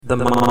The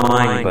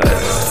Mind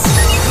Buzz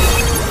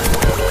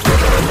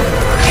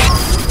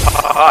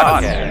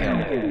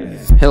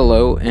Podcast.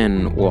 Hello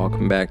and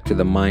welcome back to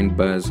the Mind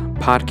Buzz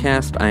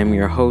Podcast. I am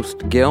your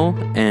host, Gil,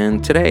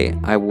 and today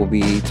I will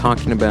be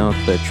talking about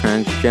the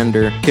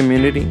transgender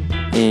community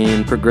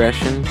in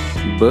progression,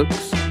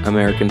 books,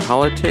 American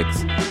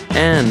politics,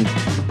 and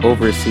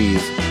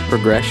overseas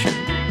progression.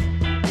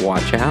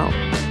 Watch out.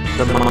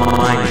 The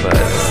Mind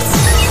Buzz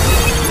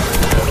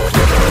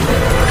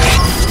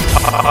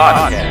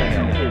Podcast.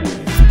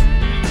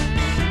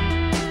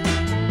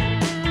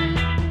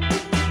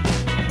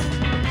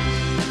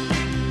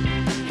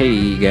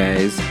 Hey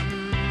guys,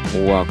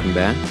 welcome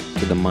back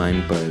to the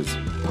Mind Buzz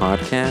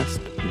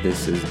Podcast.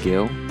 This is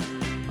Gil.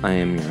 I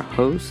am your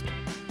host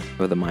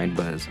for the Mind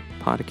Buzz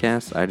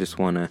Podcast. I just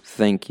want to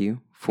thank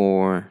you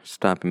for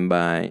stopping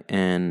by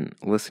and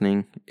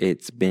listening.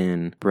 It's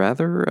been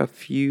rather a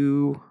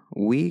few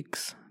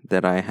weeks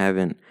that I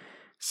haven't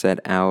set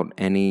out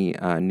any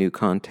new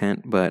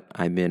content, but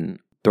I've been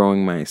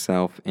throwing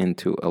myself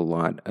into a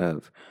lot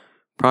of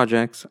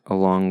projects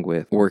along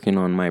with working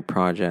on my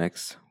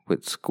projects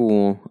with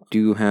school.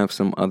 Do have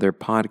some other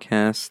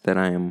podcasts that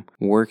I am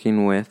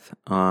working with.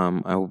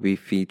 I will be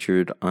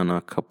featured on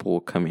a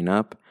couple coming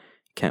up.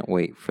 Can't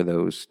wait for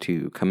those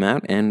to come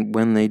out. And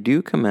when they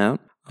do come out,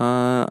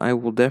 I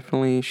will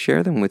definitely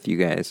share them with you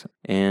guys.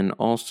 And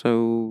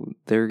also,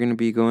 they're going to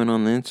be going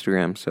on the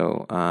Instagram.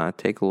 So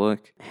take a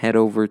look. Head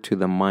over to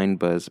the Mind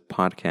Buzz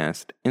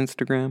Podcast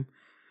Instagram,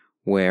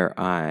 where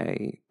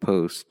I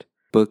post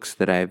books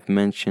that I've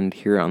mentioned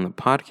here on the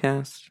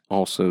podcast,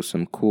 also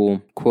some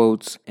cool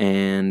quotes,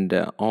 and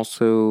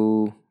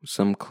also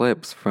some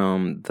clips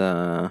from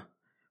the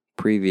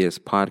previous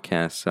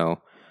podcast.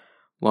 So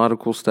a lot of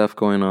cool stuff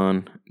going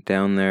on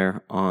down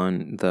there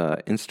on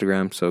the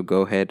Instagram, so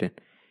go ahead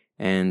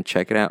and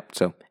check it out.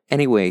 So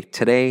anyway,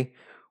 today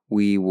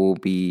we will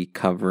be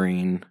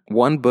covering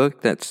one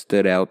book that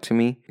stood out to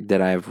me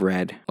that I've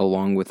read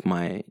along with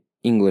my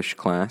English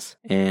class,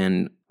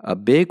 and a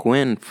big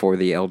win for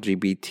the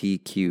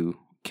LGBTQ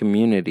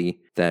community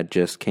that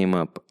just came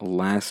up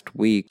last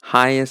week.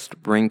 Highest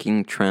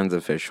ranking trans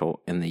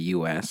official in the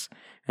U.S.,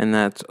 and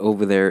that's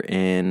over there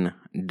in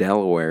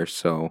Delaware.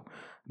 So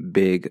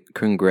big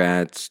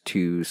congrats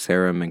to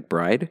Sarah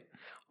McBride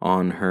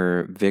on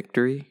her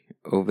victory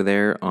over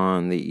there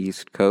on the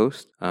East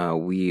Coast.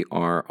 We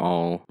are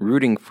all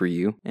rooting for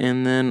you.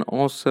 And then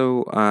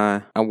also,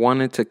 I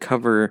wanted to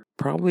cover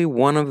probably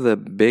one of the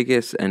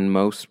biggest and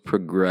most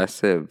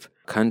progressive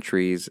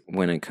countries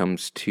when it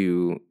comes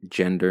to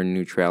gender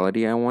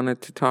neutrality. I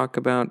wanted to talk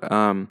about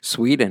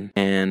Sweden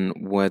and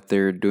what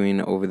they're doing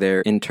over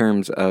there in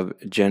terms of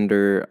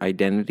gender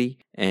identity.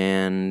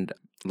 And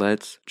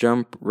let's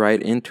jump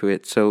right into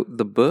it. So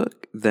the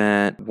book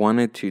that I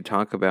wanted to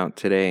talk about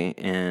today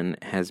and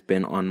has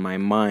been on my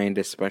mind,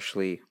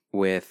 especially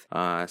with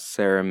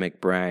Sarah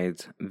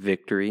McBride's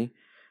victory,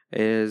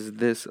 is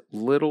this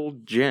little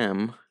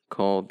gem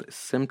called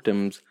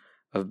Symptoms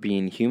of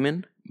Being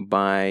Human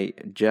by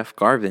Jeff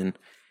Garvin.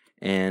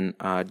 And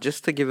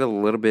just to give a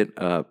little bit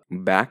of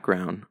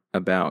background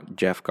about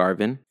Jeff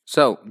Garvin.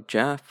 So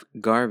Jeff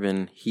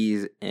Garvin,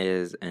 he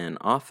is an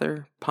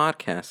author,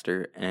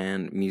 podcaster,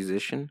 and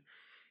musician.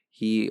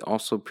 He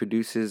also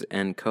produces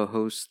and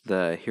co-hosts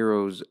the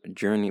Hero's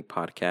Journey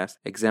podcast,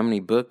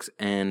 examining books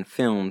and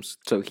films.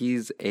 So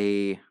he's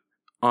a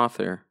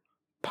author,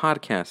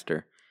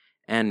 podcaster,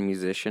 and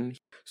musician.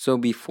 So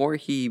before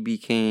he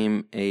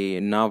became a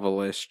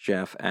novelist,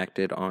 Jeff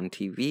acted on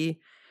TV,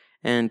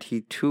 and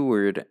he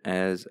toured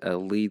as a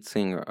lead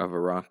singer of a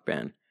rock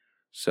band.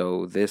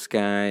 So this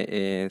guy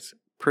is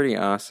pretty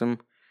awesome,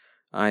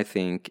 I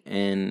think.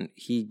 And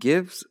he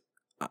gives,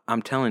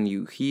 I'm telling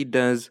you, he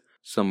does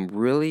some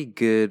really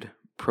good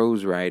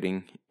prose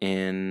writing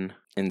in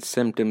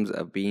Symptoms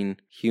of Being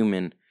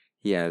Human.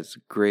 He has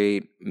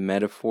great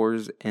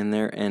metaphors in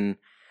there. And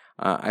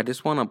I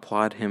just want to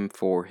applaud him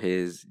for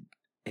his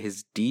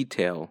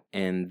detail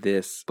in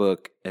this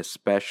book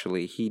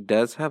especially. He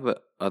does have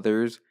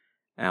others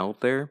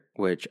out there,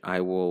 which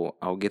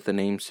I'll get the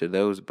names to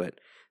those, but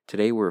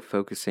today we're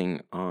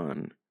focusing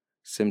on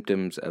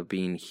Symptoms of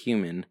Being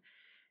Human,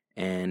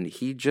 and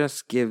he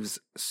just gives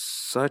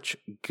such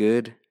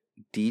good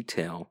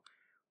detail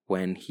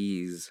when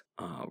he's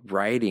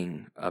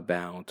writing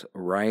about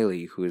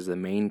Riley, who is the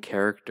main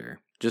character.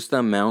 Just the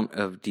amount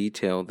of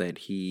detail that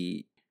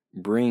he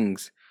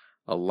brings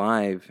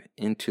alive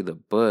into the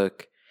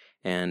book,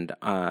 and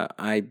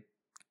I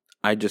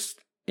just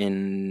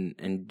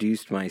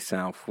induced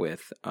myself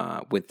with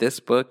this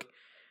book,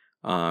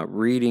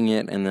 reading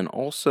it, and then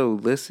also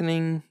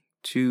listening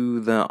to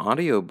the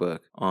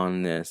audiobook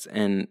on this,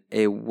 and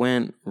it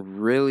went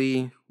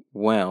really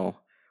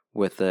well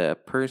with the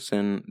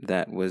person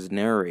that was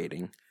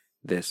narrating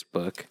this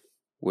book,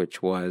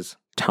 which was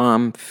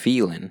Tom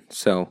Phelan.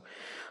 So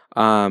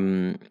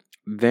Tom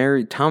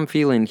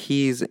Phelan,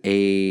 he's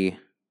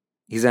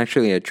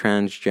actually a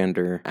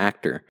transgender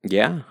actor.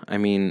 Yeah, I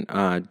mean,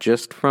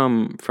 just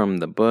from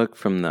the book,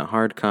 from the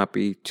hard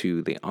copy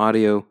to the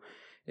audio,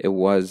 it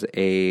was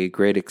a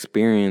great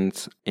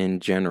experience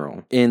in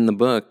general. In the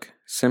book,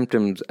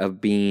 Symptoms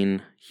of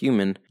Being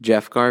Human,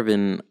 Jeff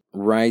Garvin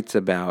writes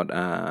about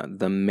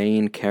the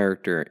main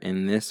character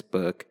in this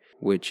book,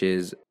 which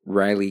is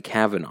Riley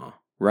Kavanaugh.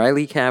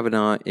 Riley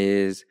Kavanaugh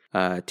is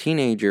a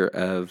teenager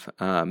of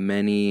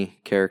many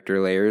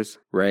character layers.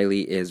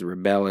 Riley is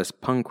rebellious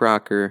punk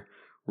rocker.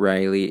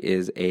 Riley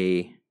is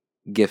a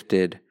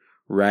gifted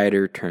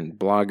writer turned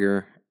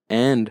blogger.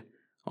 And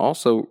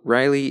also,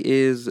 Riley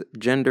is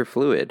gender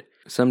fluid.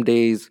 Some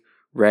days,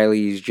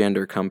 Riley's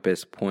gender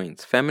compass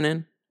points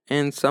feminine,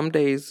 and some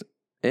days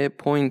it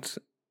points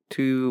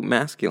to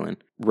masculine.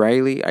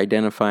 Riley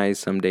identifies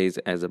some days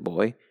as a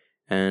boy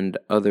and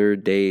other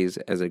days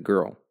as a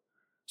girl.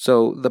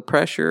 So the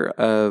pressure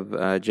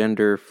of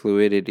gender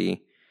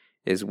fluidity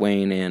is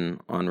weighing in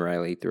on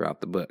Riley throughout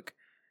the book.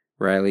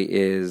 Riley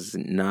is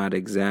not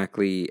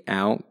exactly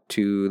out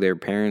to their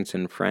parents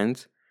and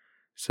friends.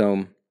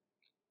 So,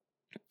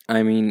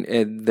 I mean,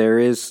 there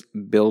is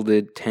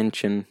builded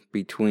tension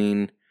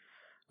between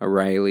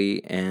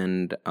Riley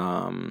and,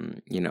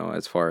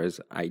 as far as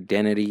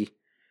identity.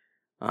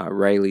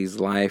 Riley's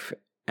life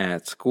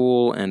at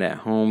school and at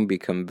home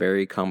become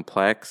very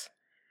complex.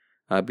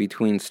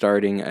 Between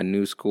starting a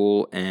new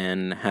school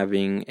and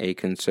having a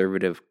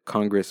conservative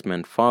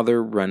congressman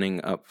father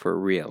running up for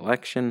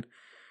re-election,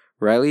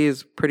 Riley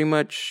is pretty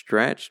much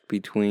stretched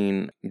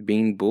between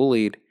being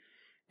bullied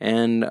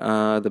and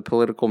the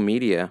political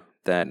media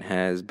that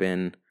has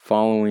been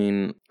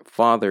following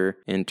father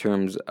in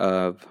terms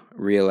of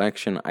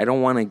re-election. I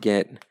don't want to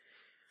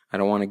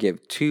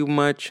give too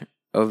much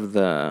of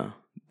the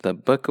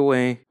book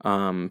away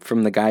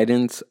from the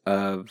guidance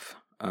of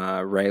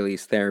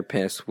Riley's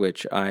therapist,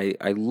 which I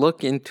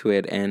look into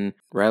it, and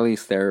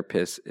Riley's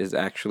therapist is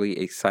actually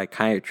a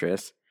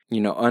psychiatrist.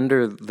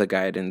 Under the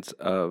guidance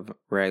of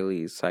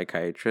Riley's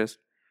psychiatrist,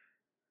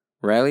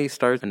 Riley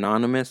starts an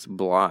anonymous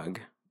blog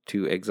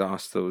to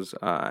exhaust those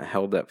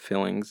held up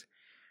feelings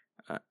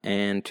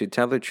and to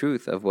tell the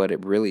truth of what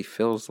it really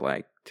feels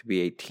like to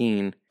be a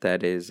teen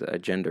that is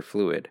gender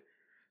fluid.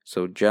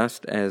 So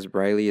just as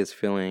Riley is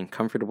feeling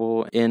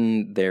comfortable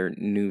in their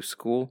new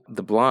school,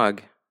 the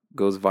blog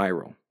goes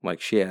viral.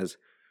 Like, she has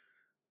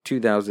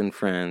 2,000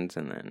 friends,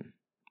 and then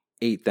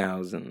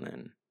 8,000,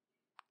 and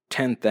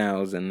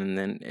 10,000, and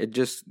then it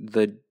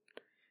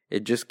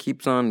just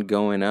keeps on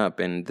going up,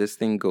 and this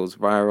thing goes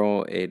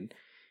viral.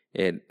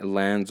 It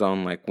lands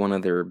on like one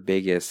of their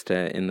biggest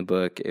in the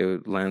book.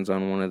 It lands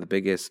on one of the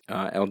biggest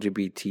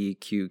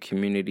LGBTQ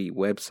community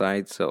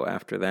websites. So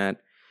after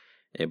that,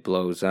 it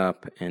blows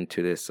up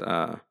into this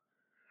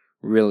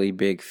really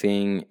big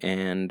thing,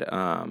 and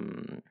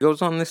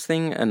goes on this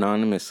thing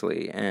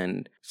anonymously,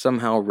 and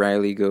somehow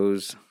Riley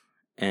goes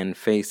and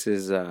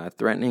faces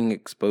threatening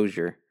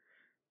exposure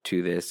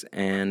to this,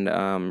 and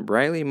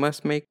Riley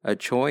must make a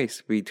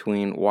choice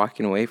between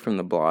walking away from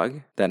the blog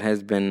that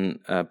has been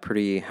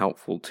pretty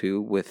helpful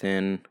to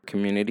within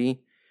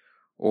community,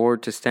 or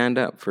to stand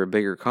up for a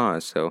bigger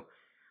cause. So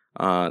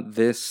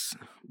this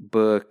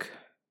book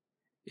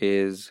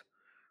is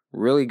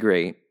really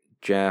great.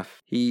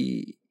 Jeff,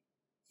 he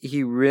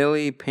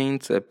really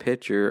paints a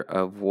picture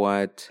of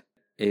what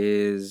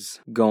is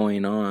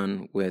going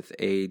on with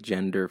a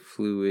gender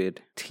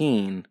fluid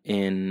teen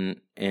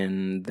in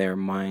their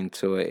mind.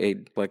 So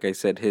like I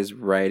said, his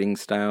writing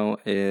style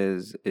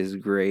is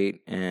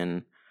great,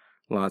 and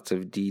lots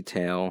of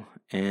detail,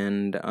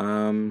 and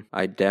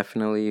I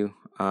definitely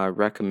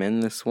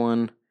recommend this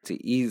one. It's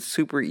a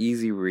super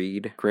easy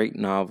read, great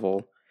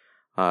novel.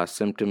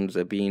 Symptoms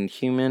of Being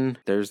Human,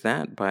 there's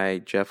that by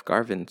Jeff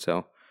Garvin.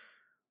 So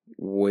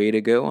way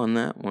to go on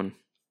that one.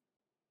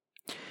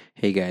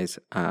 Hey guys,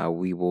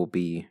 we will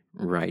be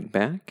right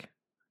back,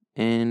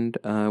 and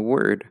a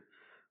word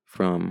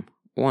from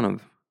one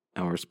of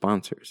our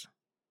sponsors.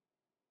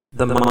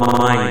 The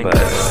Mind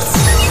Buzz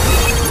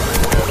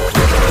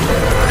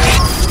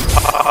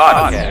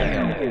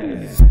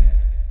Podcast.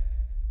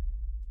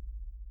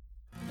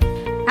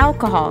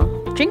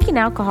 Alcohol. Drinking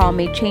alcohol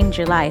may change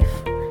your life.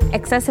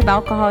 Excessive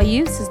alcohol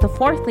use is the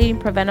fourth leading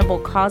preventable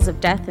cause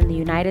of death in the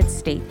United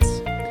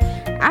States.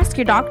 Ask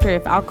your doctor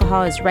if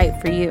alcohol is right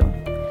for you.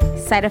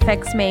 Side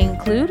effects may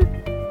include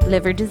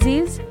liver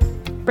disease,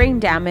 brain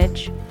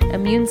damage,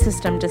 immune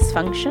system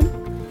dysfunction,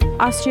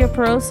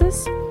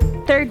 osteoporosis,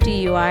 third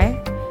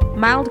DUI,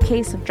 mild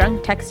case of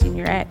drunk texting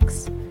your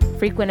ex,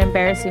 frequent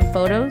embarrassing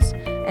photos,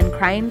 and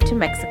crying to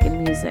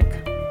Mexican music.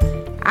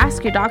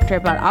 Ask your doctor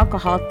about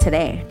alcohol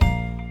today.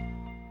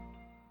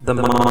 The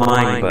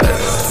Mind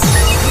Buzz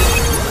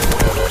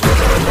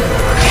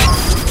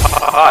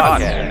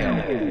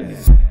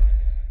Podcast.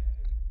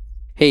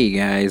 Hey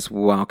guys,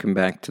 welcome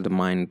back to the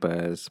Mind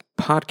Buzz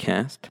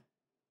Podcast.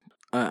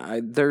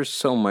 There's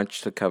so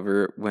much to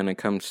cover when it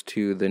comes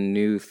to the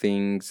new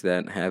things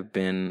that have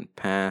been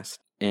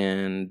passed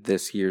in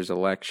this year's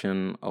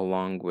election,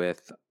 along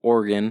with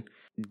Oregon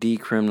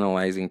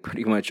decriminalizing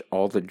pretty much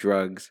all the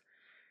drugs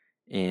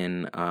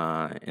in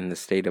the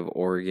state of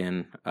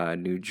Oregon.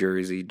 New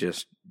Jersey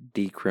just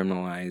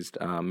decriminalized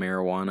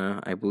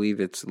marijuana. I believe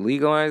it's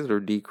legalized or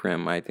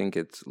decrim. I think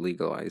it's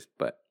legalized,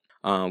 but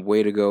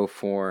way to go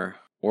for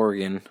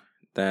Oregon.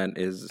 That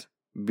is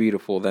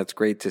beautiful. That's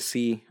great to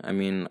see. I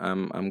mean,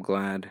 I'm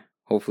glad.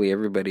 Hopefully,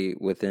 everybody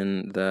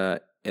within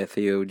the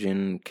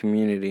Ethiopian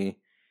community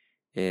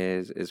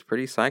is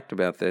pretty psyched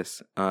about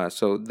this.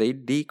 So they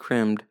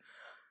decrimmed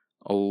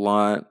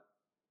all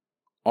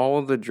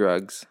of the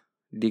drugs,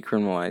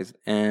 decriminalized,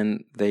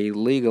 and they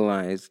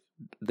legalized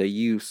the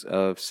use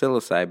of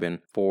psilocybin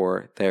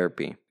for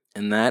therapy.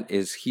 And that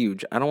is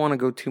huge. I don't want to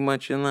go too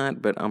much in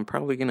that, but I'm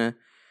probably going to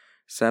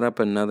set up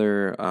do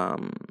another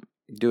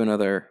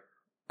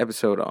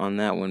episode on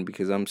that one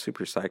because I'm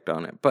super psyched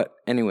on it. But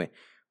anyway,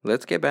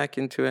 let's get back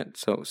into it.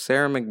 So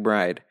Sarah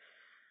McBride,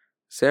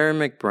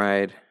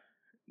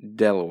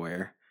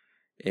 Delaware,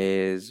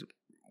 is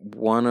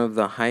one of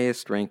the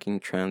highest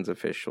ranking trans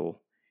official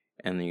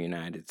in the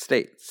United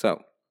States.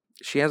 So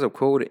she has a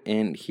quote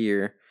in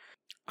here.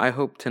 I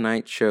hope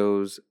tonight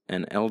shows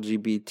an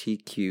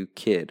LGBTQ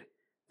kid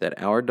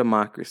that our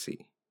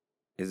democracy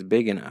is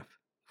big enough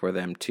for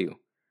them too.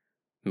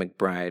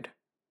 McBride,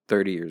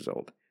 30 years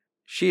old.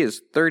 She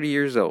is 30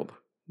 years old.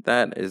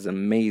 That is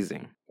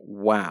amazing.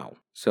 Wow.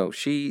 So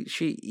she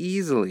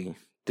easily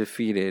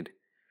defeated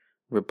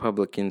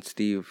Republican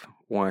Steve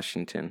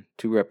Washington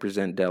to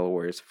represent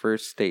Delaware's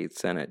first state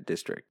Senate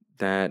district.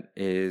 That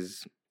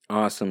is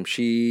awesome.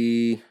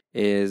 She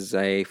is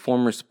a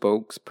former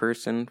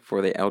spokesperson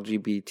for the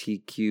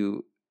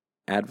LGBTQ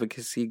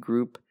advocacy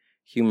group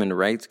Human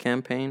Rights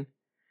Campaign.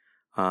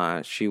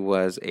 She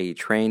was a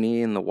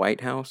trainee in the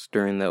White House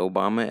during the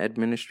Obama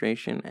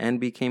administration and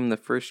became the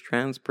first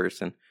trans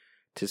person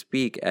to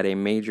speak at a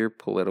major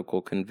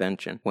political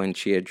convention when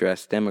she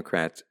addressed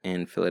Democrats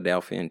in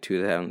Philadelphia in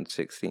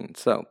 2016.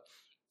 So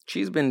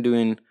she's been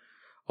doing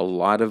a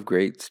lot of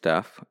great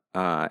stuff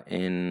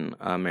in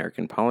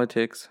American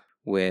politics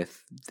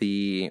with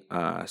the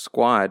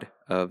squad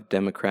of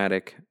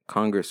Democratic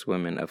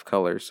Congresswomen of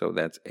color. So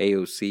that's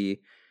AOC,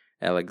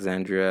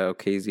 Alexandria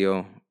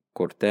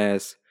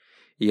Ocasio-Cortez,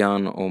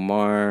 Ilhan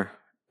Omar,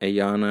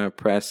 Ayanna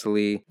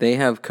Pressley. They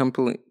have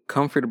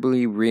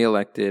comfortably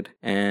reelected,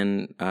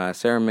 and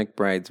Sarah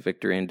McBride's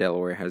victory in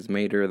Delaware has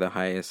made her the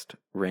highest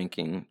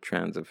ranking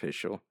trans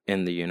official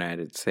in the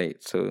United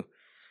States. So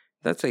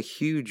that's a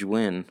huge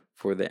win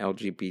for the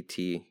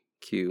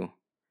LGBTQ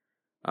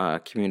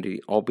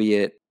community,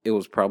 albeit it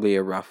was probably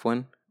a rough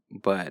one.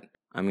 But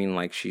I mean,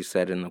 like she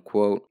said in the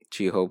quote,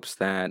 she hopes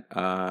that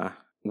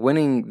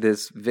winning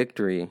this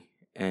victory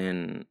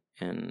and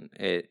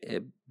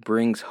it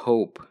brings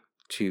hope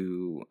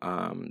to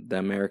the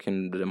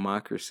American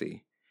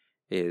democracy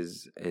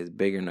is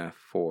big enough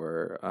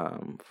for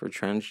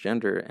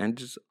transgender and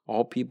just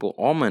all people,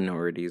 all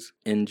minorities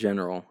in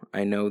general.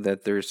 I know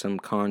that there's some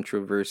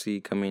controversy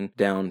coming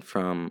down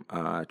from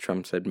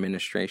Trump's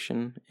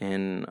administration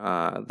and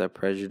the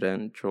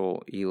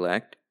presidential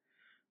elect,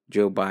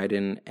 Joe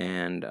Biden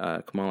and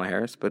Kamala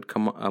Harris. But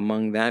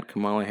among that,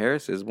 Kamala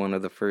Harris is one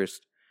of the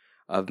first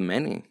of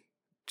many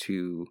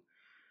to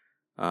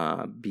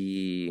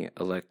be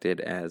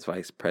elected as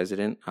vice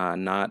president,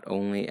 not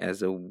only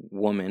as a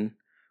woman,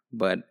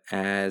 but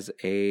as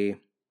a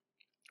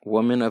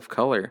woman of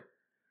color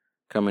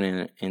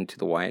coming into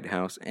the White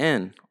House.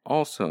 And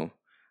also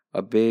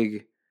a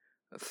big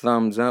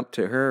thumbs up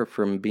to her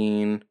from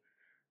being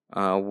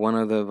one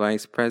of the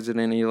vice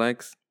president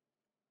elects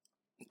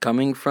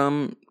coming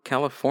from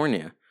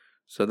California.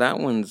 So that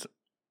one's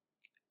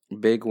a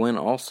big win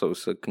also.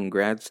 So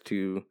congrats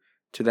to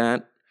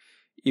that,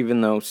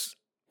 even though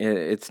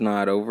it's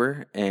not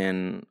over.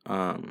 And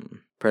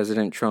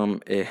President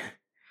Trump,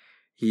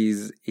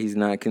 he's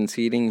not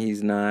conceding.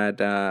 He's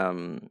not,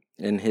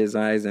 in his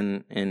eyes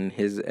and in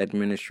his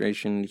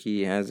administration,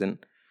 he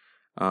hasn't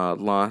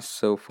lost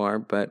so far.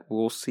 But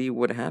we'll see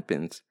what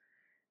happens.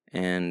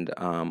 And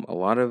a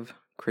lot of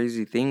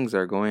crazy things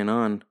are going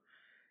on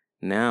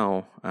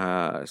now,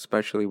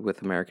 especially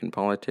with American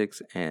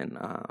politics, and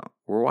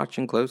we're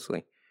watching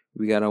closely.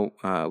 We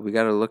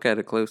gotta look at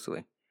it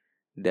closely,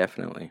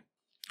 definitely.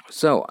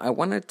 So I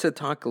wanted to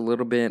talk a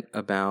little bit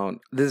about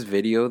this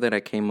video that I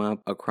came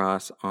up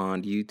across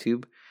on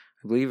YouTube.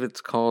 I believe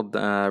it's called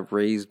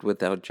Raised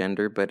Without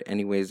Gender, but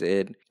anyways,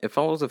 it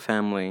follows a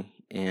family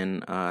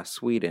in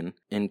Sweden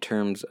in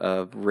terms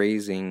of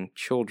raising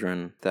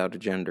children without a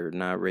gender,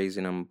 not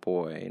raising them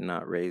boy,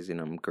 not raising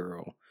them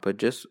girl, but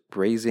just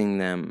raising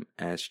them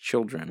as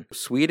children.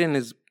 Sweden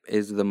is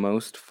the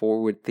most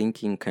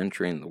forward-thinking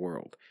country in the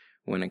world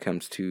when it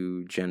comes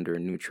to gender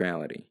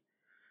neutrality.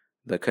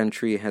 The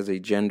country has a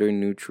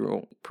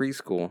gender-neutral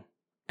preschool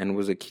and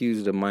was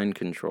accused of mind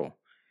control.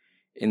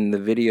 In the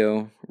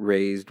video,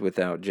 Raised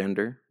Without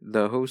Gender,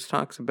 the host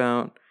talks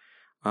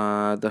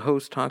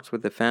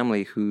with a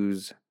family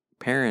whose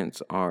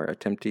parents are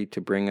attempting to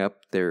bring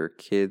up their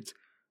kids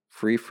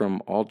free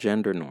from all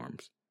gender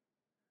norms.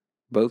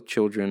 Both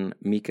children,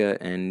 Mika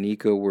and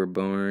Nico, were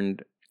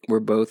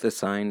both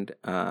assigned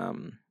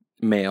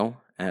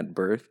male at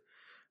birth,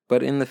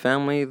 But in the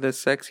family, the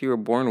sex you were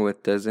born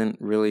with doesn't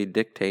really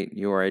dictate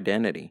your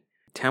identity.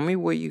 Tell me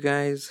what you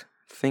guys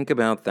think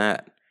about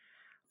that.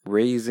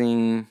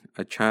 Raising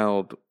a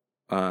child,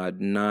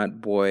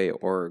 not boy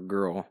or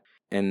girl,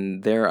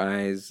 in their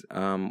eyes,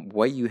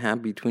 what you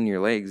have between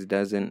your legs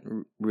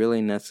doesn't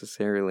really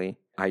necessarily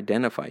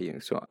identify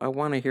you. So I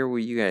want to hear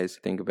what you guys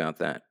think about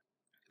that.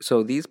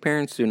 So these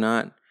parents do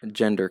not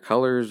gender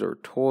colors or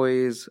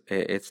toys.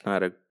 It's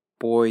not a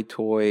boy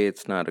toy.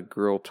 It's not a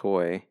girl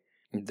toy.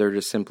 They're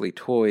just simply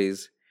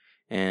toys,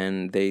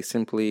 and they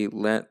simply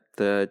let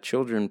the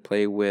children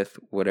play with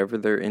whatever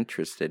they're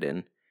interested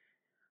in.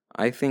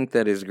 I think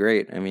that is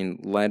great. I mean,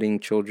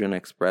 letting children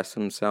express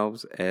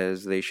themselves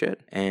as they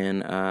should.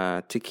 And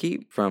to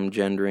keep from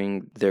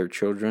gendering their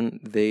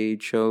children, they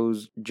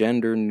chose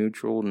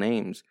gender-neutral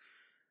names.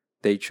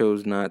 They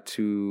chose not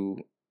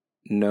to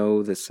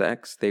know the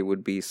sex they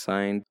would be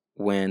assigned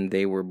when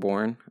they were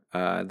born.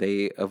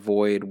 They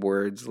avoid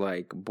words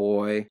like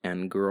boy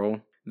and girl.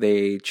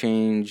 They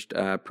changed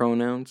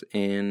pronouns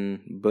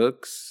in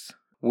books,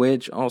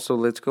 which also,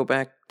 let's go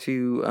back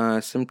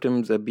to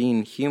symptoms of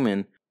being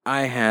human.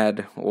 I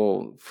had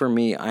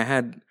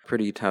a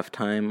pretty tough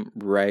time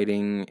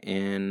writing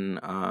in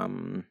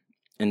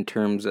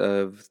terms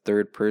of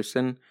third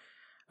person.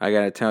 I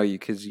gotta tell you,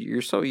 because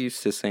you're so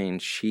used to saying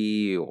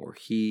she or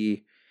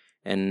he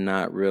and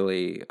not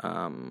really,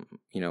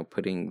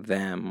 putting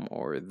them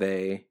or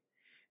they.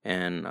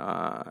 And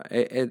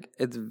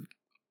it's,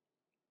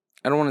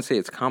 I don't want to say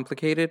it's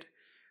complicated,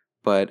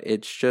 but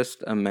it's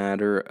just a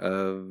matter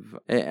of,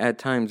 at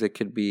times it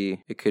could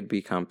be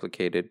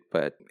complicated,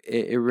 but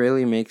it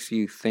really makes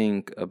you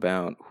think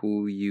about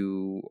who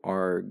you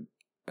are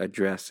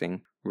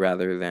addressing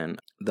rather than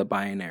the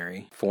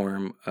binary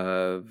form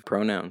of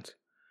pronouns.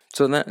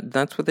 So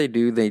that's what they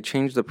do. They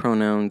change the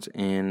pronouns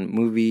in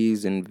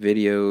movies and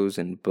videos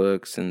and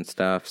books and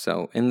stuff.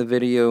 So in the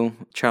video,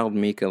 child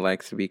Mika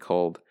likes to be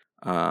called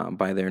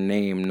by their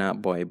name,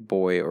 not by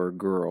boy or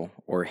girl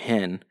or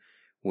hen,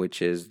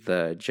 which is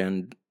the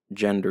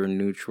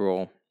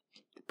gender-neutral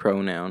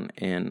pronoun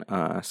in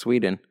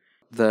Sweden.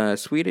 The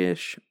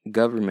Swedish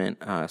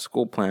government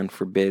school plan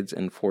forbids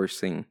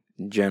enforcing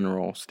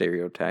general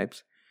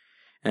stereotypes,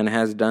 and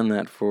has done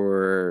that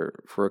for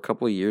a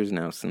couple of years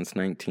now, since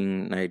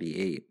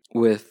 1998.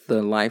 With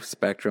the life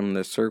spectrum,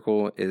 the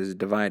circle is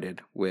divided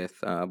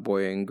with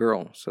boy and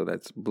girl, so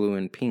that's blue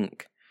and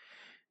pink.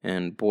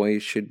 And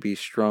boys should be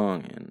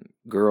strong, and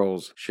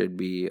girls should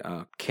be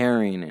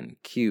caring and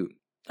cute.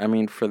 I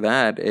mean, for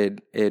that,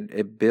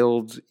 it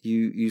builds,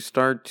 you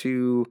start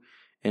to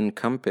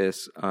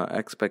encompass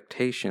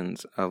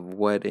expectations of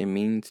what it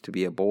means to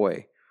be a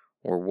boy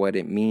or what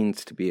it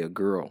means to be a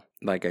girl.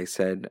 Like I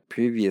said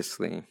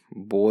previously,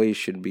 boys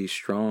should be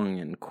strong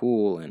and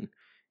cool,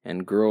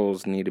 and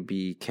girls need to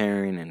be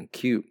caring and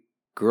cute.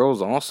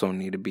 Girls also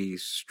need to be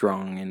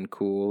strong and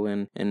cool,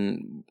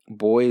 and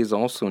boys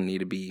also need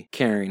to be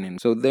caring.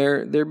 And so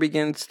there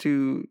begins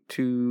to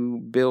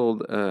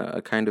build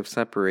a kind of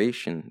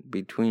separation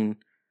between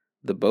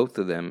the both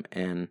of them.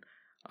 And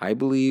I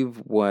believe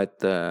what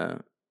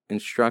the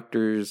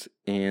instructors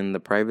in the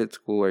private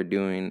school are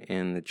doing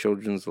in the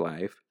children's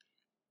life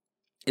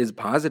is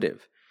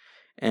positive.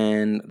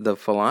 And the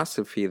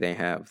philosophy they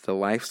have, the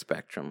life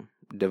spectrum,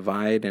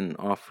 divide and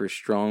offer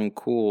strong,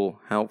 cool,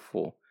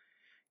 helpful,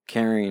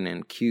 caring,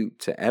 and cute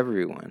to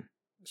everyone,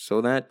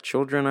 so that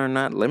children are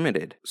not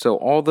limited. So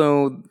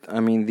although, I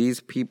mean, these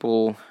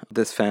people,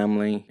 this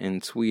family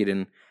in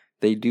Sweden,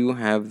 they do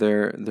have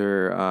their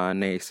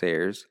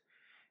naysayers.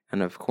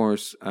 And of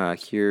course,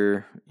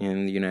 here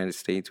in the United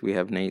States, we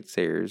have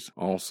naysayers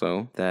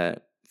also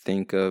that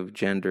think of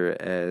gender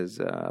as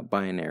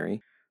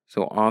binary.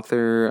 So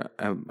author,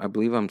 I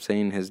believe I'm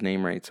saying his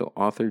name right, so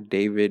author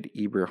David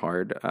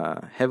Eberhard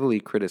heavily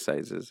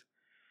criticizes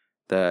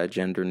the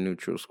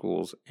gender-neutral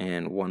schools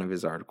in one of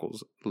his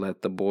articles,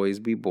 Let the Boys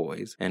Be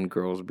Boys and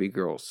Girls Be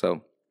Girls.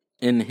 So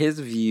in his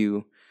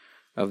view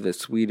of the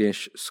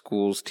Swedish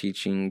schools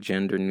teaching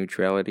gender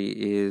neutrality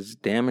is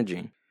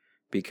damaging,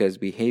 because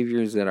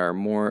behaviors that are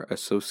more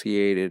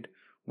associated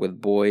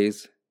with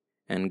boys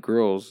and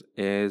girls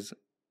is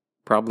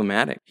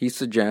problematic. He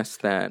suggests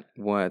that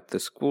what the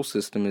school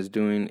system is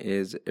doing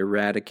is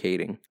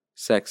eradicating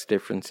sex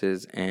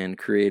differences and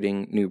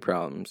creating new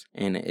problems,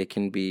 and it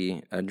can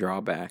be a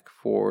drawback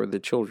for the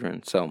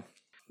children. So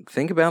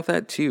think about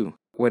that too.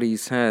 What he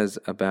says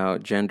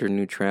about gender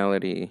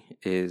neutrality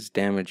is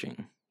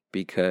damaging,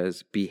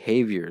 because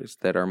behaviors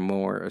that are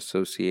more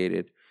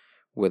associated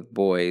with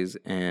boys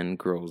and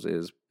girls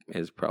is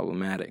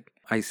problematic.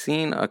 I've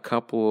seen a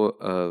couple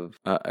of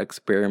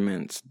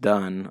experiments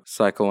done,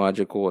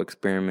 psychological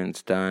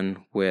experiments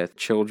done with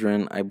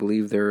children. I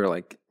believe they're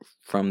like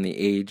from the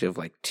age of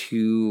like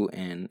 2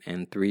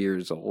 and 3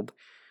 years old.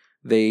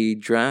 They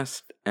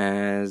dressed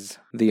as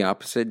the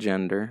opposite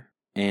gender,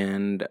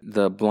 and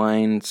the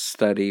blind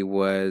study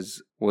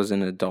was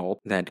an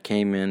adult that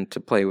came in to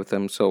play with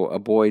them. So a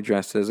boy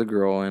dressed as a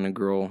girl and a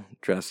girl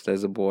dressed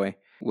as a boy.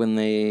 When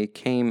they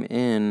came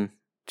in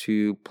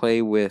to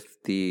play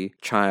with the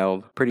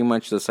child. Pretty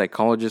much the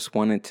psychologist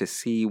wanted to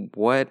see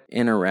what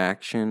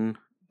interaction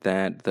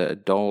that the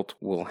adult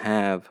will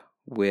have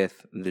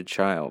with the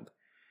child.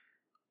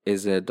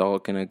 Is the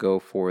adult going to go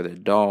for the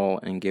doll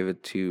and give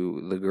it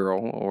to the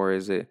girl, or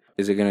is it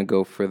going to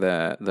go for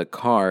the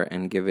car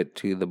and give it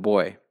to the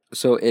boy?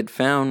 So it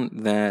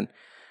found that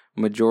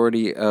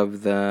majority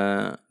of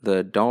the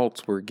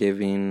adults were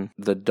giving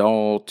the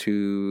doll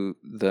to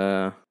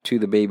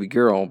the baby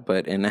girl,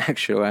 but in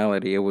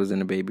actuality it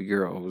wasn't a baby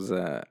girl,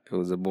 it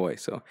was a boy.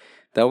 So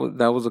that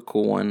was a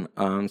cool one.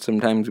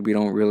 Sometimes we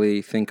don't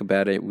really think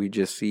about it. We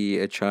just see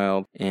a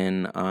child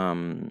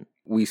and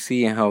we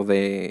see how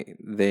they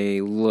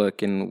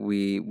look, and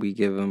we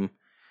give them,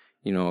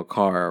 a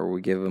car, or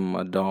we give them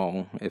a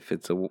doll if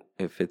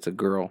it's a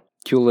girl.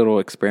 Cute little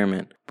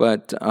experiment.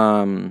 But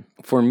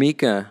for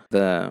Mika,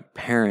 the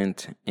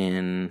parent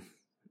in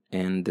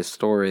the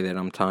story that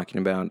I'm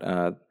talking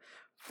about,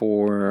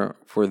 for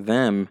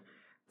them,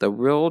 the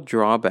real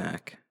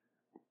drawback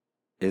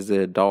is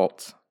the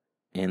adults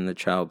in the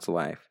child's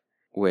life,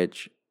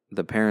 which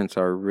the parents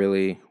are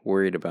really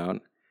worried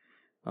about,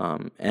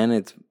 and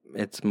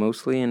it's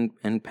mostly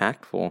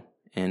impactful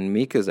in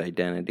Mika's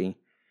identity.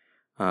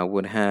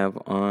 Would have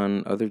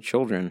on other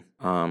children.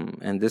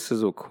 And this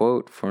is a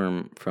quote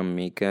from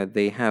Mika.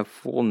 They have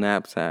full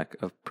knapsack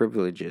of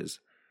privileges,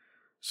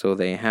 so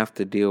they have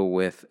to deal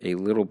with a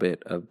little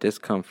bit of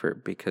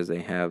discomfort because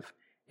they have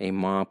a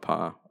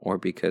mapa, or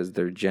because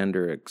their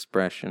gender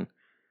expression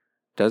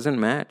doesn't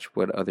match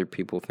what other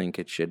people think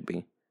it should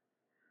be.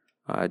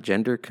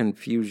 Gender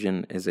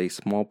confusion is a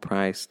small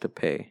price to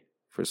pay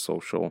for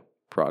social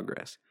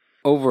progress.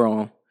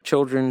 Overall,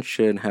 children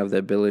should have the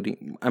ability.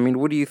 I mean,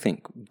 what do you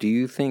think? Do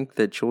you think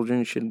that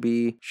children should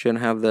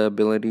have the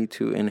ability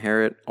to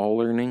inherit all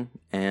learning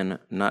and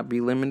not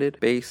be limited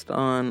based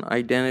on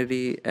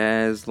identity,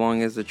 as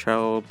long as the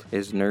child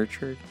is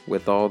nurtured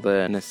with all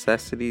the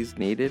necessities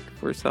needed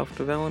for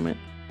self-development?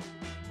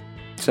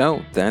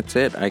 So that's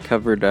it. I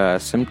covered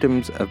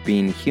Symptoms of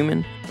Being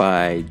Human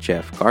by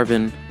Jeff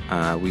Garvin.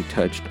 We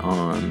touched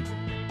on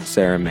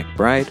Sarah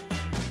McBride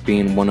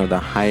being one of the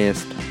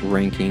highest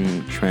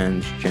ranking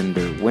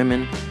transgender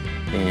women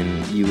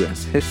in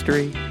U.S.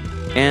 history,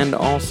 and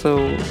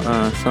also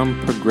some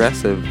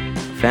progressive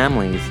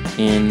families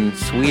in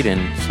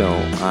Sweden. So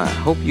I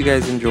hope you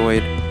guys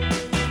enjoyed.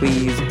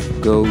 Please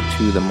go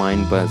to the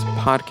Mind Buzz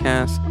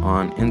Podcast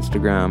on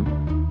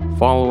Instagram.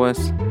 Follow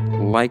us,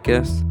 like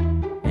us,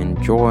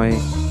 enjoy.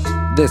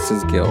 This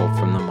is Gil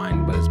from the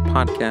Mind Buzz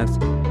Podcast,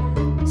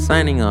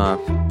 signing off.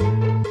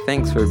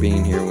 Thanks for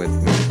being here with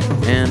me,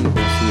 and we'll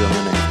see you on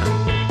the next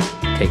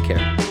time. Take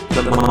care.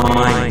 The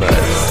Mind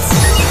Buzz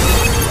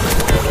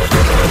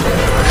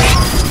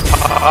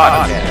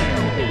Podcast.